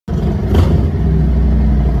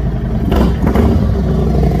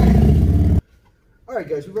right,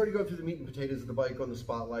 guys, we've already gone through the meat and potatoes of the bike on the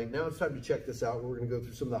Spotlight. Now it's time to check this out. We're going to go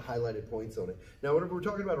through some of the highlighted points on it. Now, whenever we're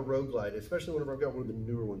talking about a Road Glide, especially whenever I've got one of the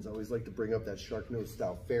newer ones, I always like to bring up that shark nose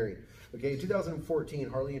style fairing. Okay, in 2014,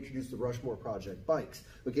 Harley introduced the Rushmore Project bikes.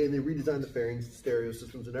 Okay, and they redesigned the fairings, stereo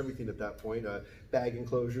systems, and everything at that point, bag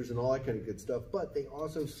enclosures and all that kind of good stuff. But they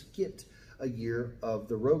also skipped a year of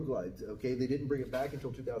the Road Glides. Okay, they didn't bring it back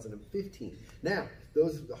until 2015. Now,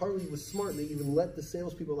 Harley was smart, and they even let the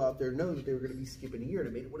salespeople out there know that they were going to be skipping a year, and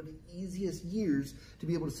it made it one of the easiest years to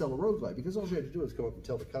be able to sell a Road Glide, because all you had to do was come up and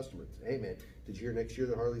tell the customer, hey man, did you hear next year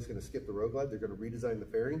that Harley's going to skip the Road Glide? They're going to redesign the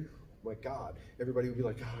fairing. Oh my God, everybody would be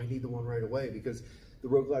like, oh, I need the one right away, because the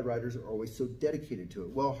Road Glide riders are always so dedicated to it.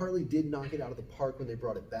 Well, Harley did knock it out of the park when they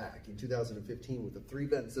brought it back in 2015 with a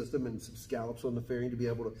 3-vent system and some scallops on the fairing to be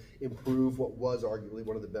able to improve what was arguably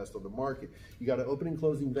one of the best on the market. You got an open and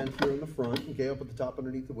closing vent here on the front, okay, up at the top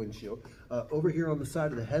underneath the windshield. Over here on the side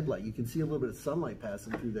of the headlight, you can see a little bit of sunlight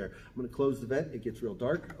passing through there. I'm going to close the vent, it gets real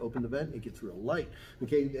dark. Open the vent, it gets real light.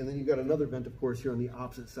 Okay, and then you've got another vent, of course, here on the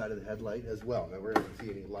opposite side of the headlight as well. Now, we're not going to see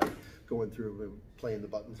any light going through and playing the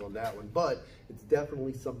buttons on that one, but it's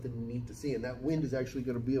definitely something neat to see, and that wind is actually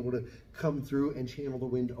going to be able to come through and channel the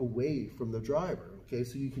wind away from the driver. Okay,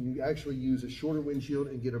 so you can actually use a shorter windshield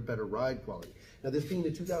and get a better ride quality. Now, this being the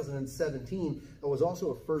 2017, it was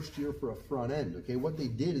also a first year for a front end. Okay, what they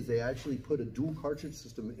did is they actually put a dual cartridge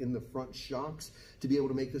system in the front shocks to be able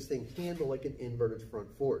to make this thing handle like an inverted front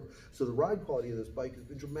fork. So the ride quality of this bike has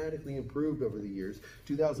been dramatically improved over the years.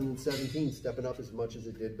 2017 stepping up as much as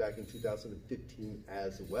it did back in 2015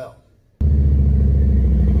 as well.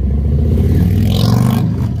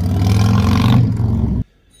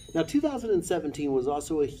 Now, 2017 was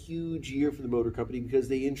also a huge year for the motor company because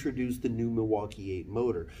they introduced the new Milwaukee 8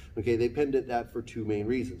 motor. Okay, they penned at that for 2 main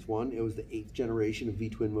reasons. One, it was the 8th generation of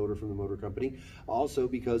V-twin motor from the motor company. Also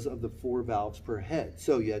because of the 4 valves per head.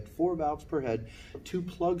 So you had 4 valves per head, 2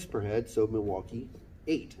 plugs per head, so Milwaukee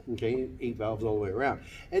 8, okay, 8 valves all the way around,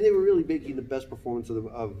 and they were really making the best performance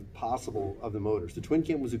possible of the motors. The twin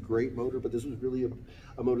cam was a great motor, but this was really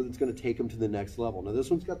a motor that's going to take them to the next level. Now, this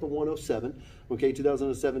one's got the 107. Okay,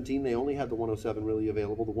 2017 they only had the 107 really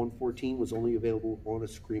available. The 114 was only available on a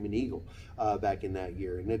Screaming Eagle back in that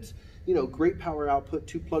year, and it's, you know, great power output,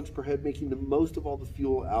 2 plugs per head, making the most of all the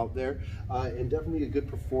fuel out there, and definitely a good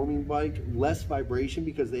performing bike. Less vibration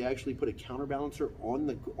because they actually put a counterbalancer on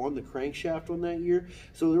the crankshaft on that year.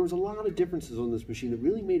 So there was a lot of differences on this machine that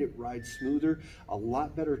really made it ride smoother, a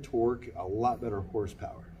lot better torque, a lot better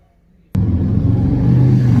horsepower.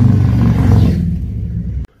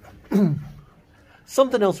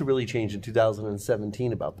 Something else that really changed in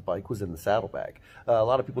 2017 about the bike was in the saddlebag. A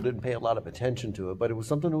lot of people didn't pay a lot of attention to it, but it was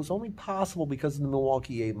something that was only possible because of the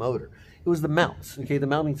Milwaukee 8 motor. It was the mounts, okay, the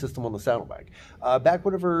mounting system on the saddlebag. Back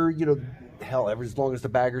whenever, you know, hell, ever as long as the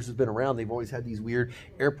baggers has been around, they've always had these weird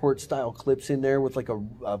airport-style clips in there with like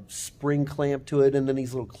a spring clamp to it, and then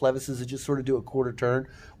these little clevises that just sort of do a quarter turn.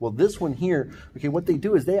 Well, this one here, okay, what they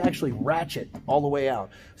do is they actually ratchet all the way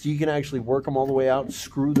out. So you can actually work them all the way out,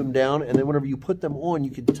 screw them down, and then whenever you put them on,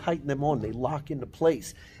 you can tighten them on. They lock into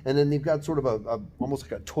place. And then they've got sort of almost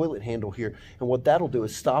like a toilet handle here. And what that'll do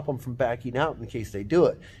is stop them from backing out in case they do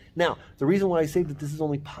it. Now, the reason why I say that this is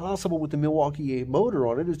only possible with the Milwaukee 8 motor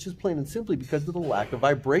on it is just plain and simply because of the lack of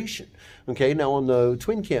vibration. Okay, now on the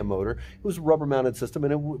twin cam motor, it was a rubber mounted system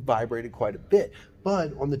and it vibrated quite a bit.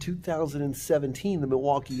 But on the 2017, the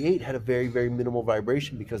Milwaukee 8 had a very, very minimal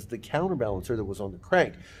vibration because of the counterbalancer that was on the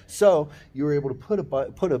crank. So you were able to put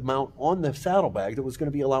a mount on the saddlebag that was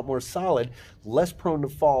going to be a lot more solid, less prone to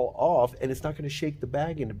fall off, and it's not going to shake the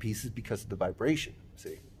bag into pieces because of the vibration.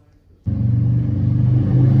 See?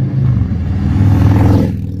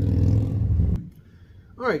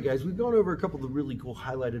 All right, guys, we've gone over a couple of the really cool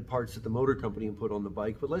highlighted parts that the motor company put on the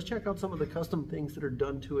bike, but let's check out some of the custom things that are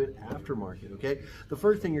done to it aftermarket, okay? The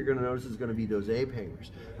first thing you're going to notice is going to be those ape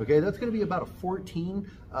hangers, okay? That's going to be about a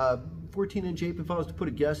 14-inch ape if I was to put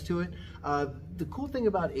a guess to it. The cool thing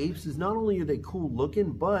about apes is not only are they cool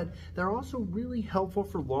looking, but they're also really helpful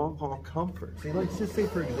for long haul comfort. Okay, let's just say,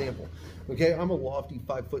 for example, okay, I'm a lofty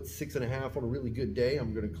 5'6.5" on a really good day.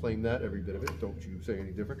 I'm going to claim that, every bit of it. Don't you say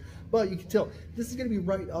any different. But you can tell this is going to be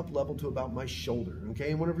right up level to about my shoulder. Okay,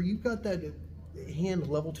 and whenever you've got that hand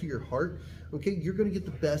level to your heart, okay, you're going to get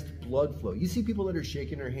the best blood flow. You see people that are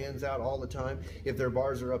shaking their hands out all the time if their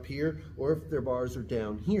bars are up here or if their bars are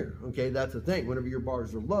down here. Okay, that's the thing. Whenever your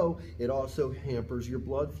bars are low, it also hampers your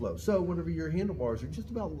blood flow. So whenever your handlebars are just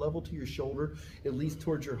about level to your shoulder, at least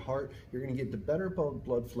towards your heart, you're going to get the better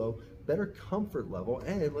blood flow, better comfort level,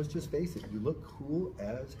 and let's just face it, you look cool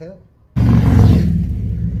as hell.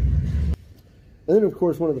 And then, of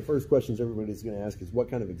course, one of the first questions everybody's going to ask is,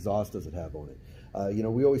 what kind of exhaust does it have on it? You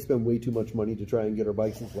know, we always spend way too much money to try and get our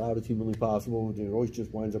bikes as loud as humanly possible. It always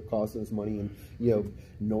just winds up costing us money and, you know,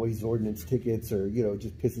 noise ordinance tickets, or, you know,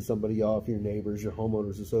 just pissing somebody off, your neighbors, your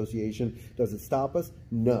homeowners association. Does it stop us?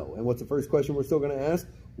 No. And what's the first question we're still going to ask?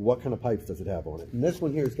 What kind of pipes does it have on it? And this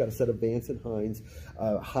one here has got a set of Vance & Hines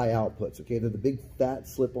high outputs, okay? They're the big, fat,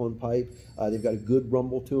 slip-on pipe. They've got a good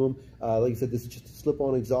rumble to them. Like I said, this is just a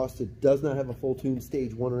slip-on exhaust. It does not have a full tune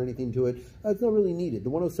stage 1 or anything to it. It's not really needed. The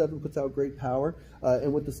 107 puts out great power,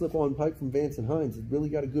 and with the slip-on pipe from Vance & Hines, it's really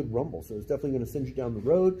got a good rumble, so it's definitely going to send you down the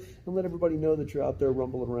road and let everybody know that you're out there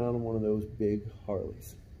rumbling around on one of those big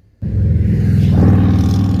Harleys.